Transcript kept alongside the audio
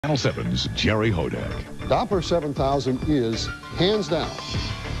Channel 7's Jerry Hodak. Doppler 7000 is, hands down,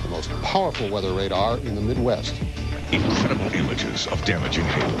 the most powerful weather radar in the Midwest. Incredible images of damaging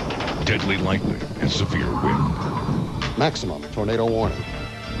hail, deadly lightning, and severe wind. Maximum tornado warning.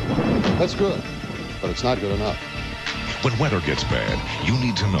 That's good, but it's not good enough. When weather gets bad, you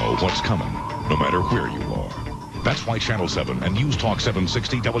need to know what's coming, no matter where you are. That's why Channel 7 and News Talk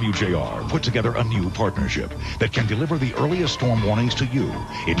 760 WJR put together a new partnership that can deliver the earliest storm warnings to you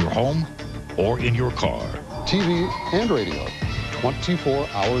in your home or in your car. TV and radio, 24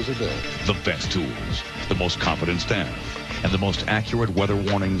 hours a day. The best tools, the most competent staff, and the most accurate weather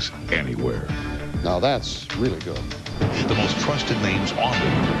warnings anywhere. Now that's really good. The most trusted names on the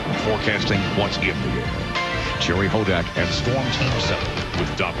air, forecasting what's in the air. Jerry Hodak and Storm Team 7 with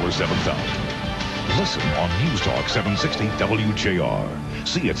Doppler 7000. Listen on News Talk 760 WJR.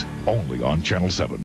 See it only on Channel 7.